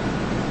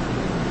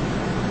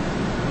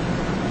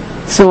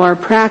 So our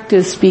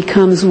practice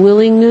becomes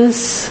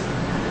willingness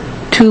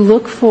to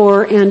look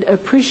for and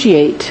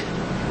appreciate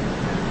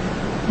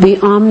the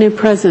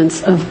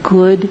omnipresence of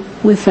good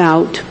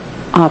without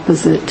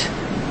opposite.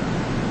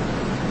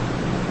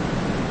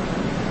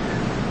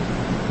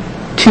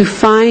 To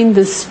find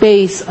the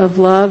space of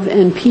love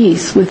and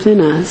peace within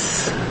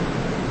us.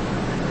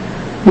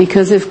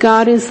 Because if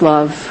God is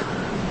love,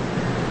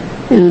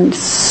 and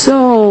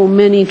so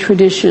many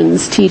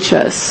traditions teach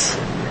us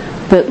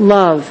that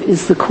love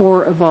is the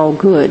core of all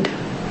good,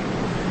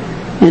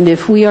 and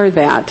if we are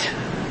that,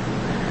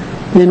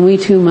 then we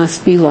too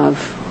must be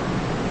love.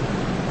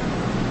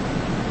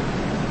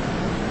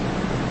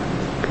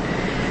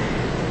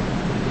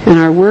 And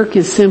our work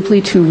is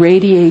simply to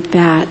radiate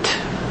that,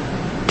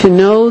 to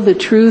know the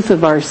truth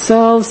of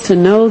ourselves, to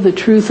know the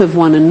truth of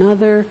one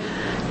another,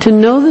 to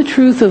know the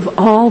truth of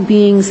all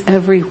beings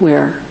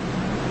everywhere,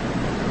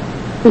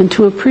 and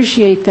to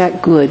appreciate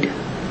that good,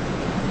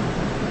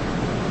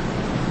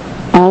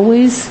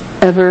 always,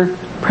 ever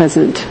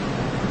present.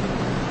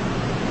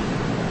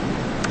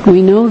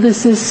 We know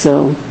this is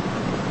so,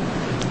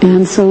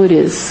 and so it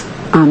is.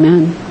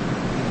 Amen.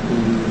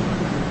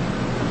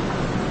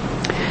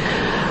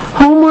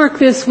 Homework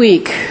this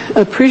week.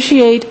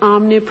 Appreciate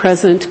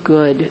omnipresent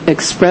good,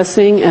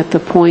 expressing at the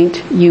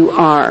point you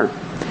are.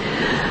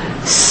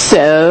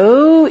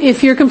 So,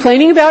 if you're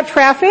complaining about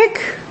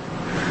traffic,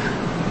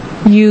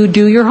 you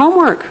do your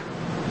homework.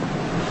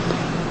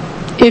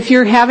 If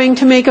you're having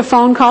to make a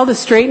phone call to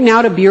straighten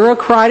out a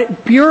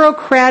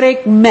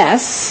bureaucratic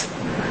mess,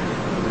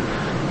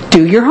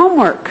 do your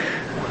homework.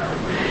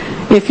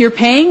 If you're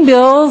paying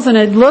bills and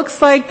it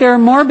looks like there are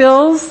more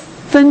bills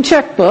than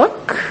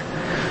checkbook,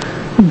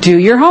 do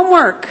your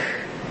homework.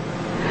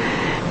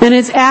 And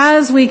it's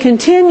as we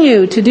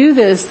continue to do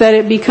this that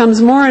it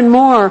becomes more and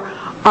more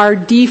our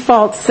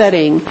default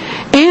setting.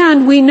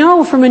 And we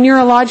know from a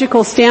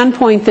neurological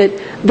standpoint that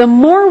the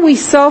more we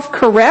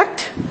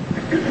self-correct,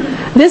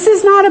 this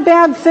is not a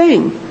bad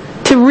thing.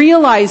 To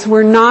realize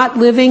we're not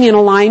living in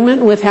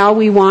alignment with how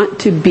we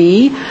want to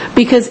be,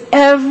 because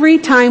every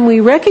time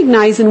we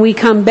recognize and we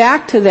come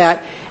back to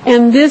that,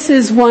 and this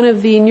is one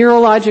of the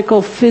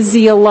neurological,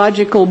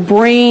 physiological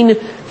brain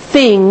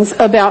things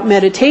about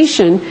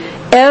meditation,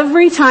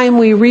 every time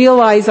we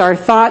realize our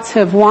thoughts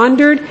have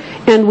wandered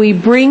and we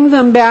bring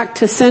them back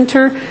to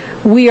center,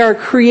 we are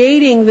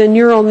creating the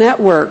neural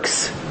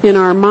networks in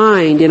our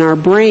mind, in our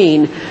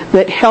brain,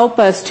 that help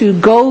us to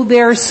go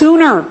there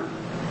sooner.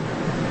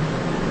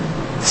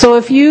 So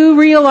if you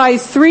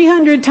realize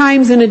 300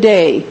 times in a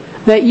day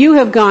that you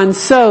have gone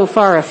so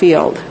far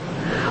afield,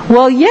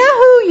 well,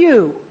 yahoo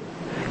you!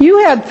 You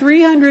had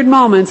 300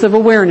 moments of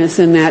awareness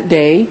in that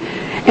day,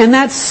 and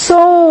that's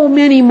so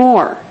many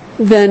more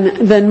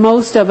than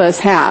most of us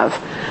have.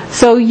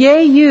 So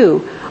yay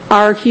you!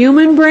 Our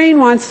human brain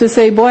wants to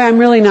say, boy, I'm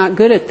really not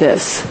good at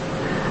this.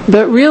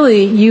 But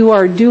really, you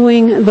are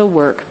doing the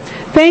work.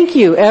 Thank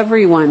you,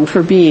 everyone,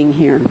 for being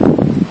here.